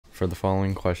For the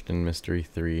following question, Mystery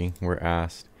 3, we're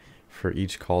asked, for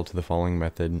each call to the following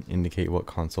method, indicate what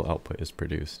console output is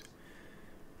produced.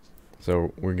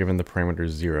 So we're given the parameter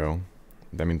 0.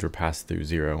 That means we're passed through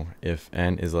 0. If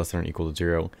n is less than or equal to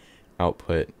 0,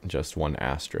 output just 1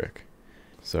 asterisk.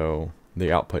 So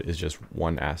the output is just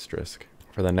 1 asterisk.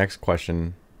 For the next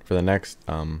question, for the next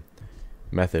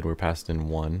method, we're passed in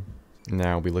 1.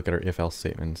 Now we look at our if-else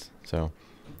statements. So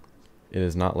it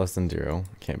is not less than 0.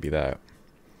 Can't be that.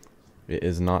 It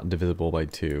is not divisible by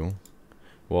 2.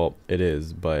 Well, it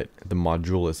is, but the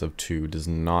modulus of 2 does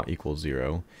not equal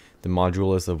 0. The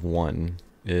modulus of 1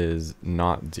 is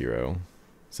not 0,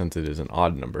 since it is an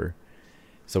odd number.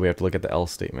 So we have to look at the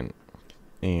else statement.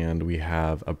 And we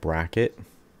have a bracket.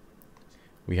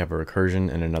 We have a recursion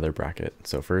and another bracket.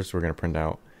 So first we're going to print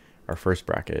out our first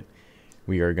bracket.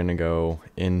 We are going to go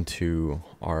into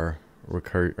our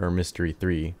mystery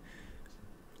 3.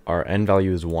 Our n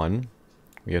value is 1.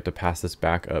 We have to pass this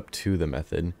back up to the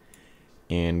method,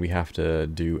 and we have to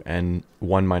do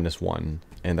n1 minus 1,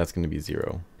 and that's going to be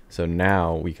 0. So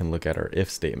now we can look at our if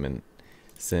statement.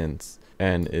 Since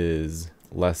n is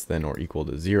less than or equal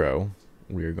to 0,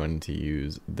 we are going to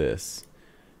use this.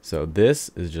 So this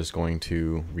is just going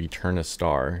to return a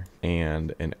star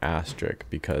and an asterisk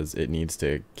because it needs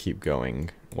to keep going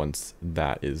once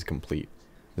that is complete.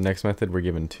 The next method, we're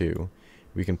given 2.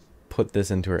 We can put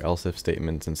this into our else if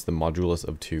statement since the modulus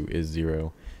of 2 is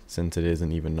 0, since it is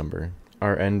an even number.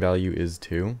 Our n value is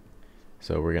 2,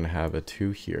 so we're going to have a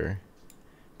 2 here.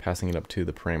 Passing it up to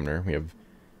the parameter, we have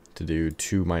to do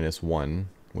 2 minus 1,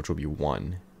 which will be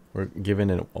 1. We're given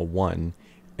a 1,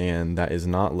 and that is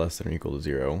not less than or equal to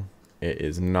 0. It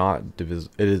is not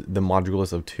divisible. It is the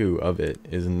modulus of 2 of it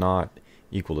is not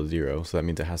equal to 0, so that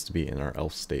means it has to be in our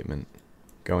else statement.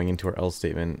 Going into our else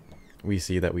statement, we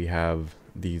see that we have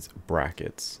these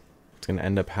brackets. What's going to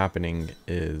end up happening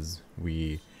is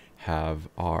we have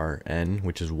our n,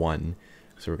 which is 1.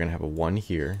 So we're going to have a 1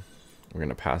 here. We're going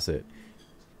to pass it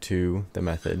to the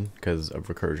method because of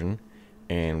recursion,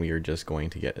 and we are just going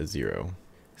to get a 0.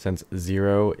 Since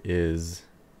 0 is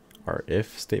our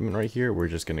if statement right here, we're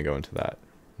just going to go into that.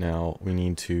 Now we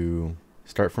need to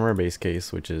start from our base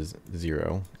case, which is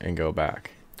 0, and go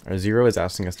back. Our 0 is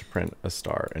asking us to print a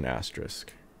star, an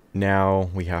asterisk. Now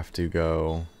we have to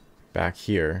go back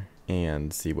here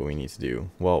and see what we need to do.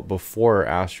 Well, before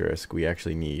asterisk, we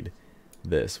actually need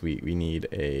this. We need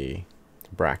a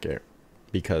bracket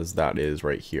because that is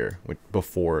right here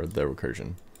before the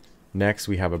recursion. Next,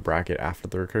 we have a bracket after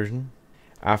the recursion.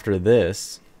 After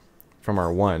this, from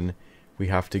our 1, we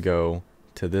have to go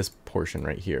to this portion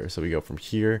right here. So we go from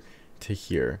here to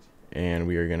here, and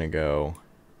we are going to go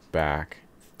back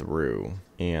through.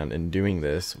 And in doing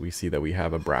this, we see that we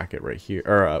have a bracket right here,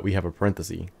 or we have a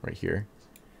parenthesis right here.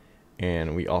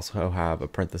 And we also have a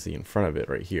parenthesis in front of it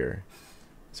right here.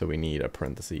 So we need a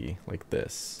parenthesis like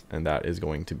this, and that is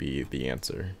going to be the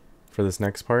answer. For this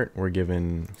next part, we're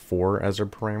given 4 as our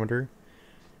parameter.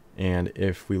 And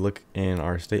if we look in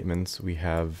our statements, we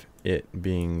have it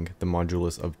being the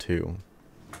modulus of 2.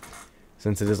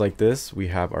 Since it is like this, we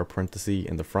have our parenthesis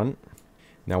in the front.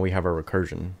 Now we have our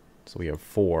recursion. So we have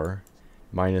 4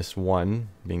 minus 1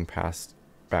 being passed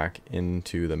back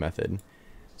into the method.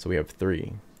 So we have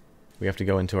 3. We have to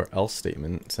go into our else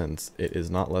statement since it is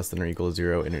not less than or equal to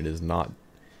 0, and it is not,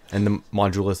 and the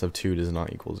modulus of 2 does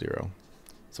not equal 0.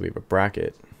 So we have a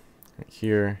bracket right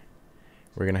here.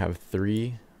 We're going to have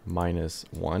 3 minus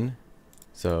 1.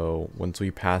 So once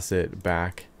we pass it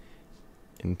back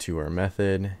into our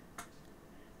method,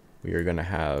 we are going to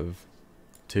have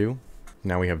 2.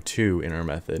 Now we have 2 in our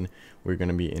method. We're going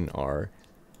to be in our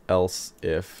else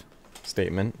if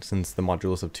statement since the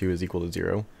modulus of 2 is equal to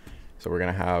 0. So we're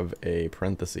going to have a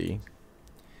parenthesis.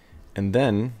 And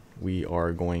then we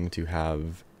are going to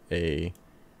have a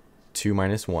 2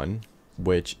 minus 1,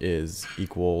 which is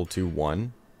equal to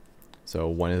 1. So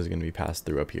 1 is going to be passed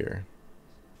through up here.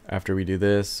 After we do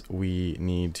this, we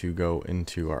need to go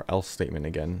into our else statement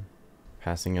again.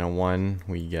 Passing in a 1,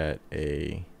 we get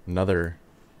another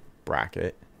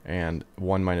bracket, and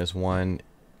 1 minus 1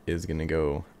 is going to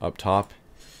go up top,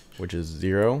 which is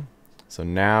 0. So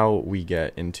now we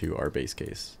get into our base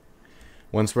case.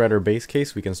 Once we're at our base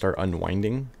case, we can start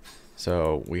unwinding.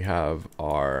 So we have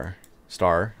our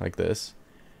star like this.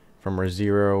 From our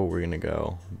 0, we're going to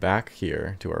go back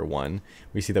here to our 1.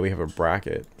 We see that we have a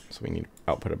bracket, so we need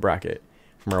to output a bracket.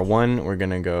 From our 1, we're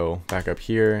going to go back up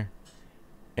here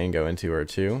and go into our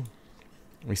 2.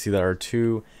 We see that our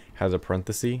 2 has a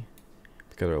parenthesis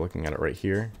because we're looking at it right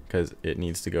here because it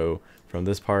needs to go from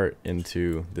this part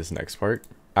into this next part.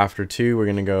 After 2, we're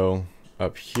going to go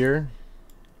up here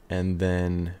and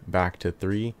then back to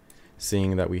 3.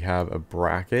 seeing that we have a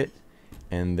bracket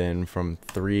and then from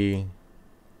 3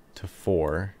 to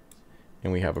 4,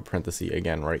 and we have a parenthesis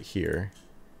again right here.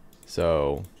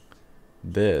 So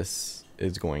this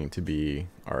is going to be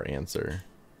our answer.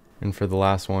 And for the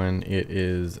last one, it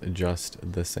is just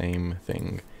the same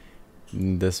thing.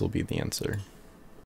 This will be the answer.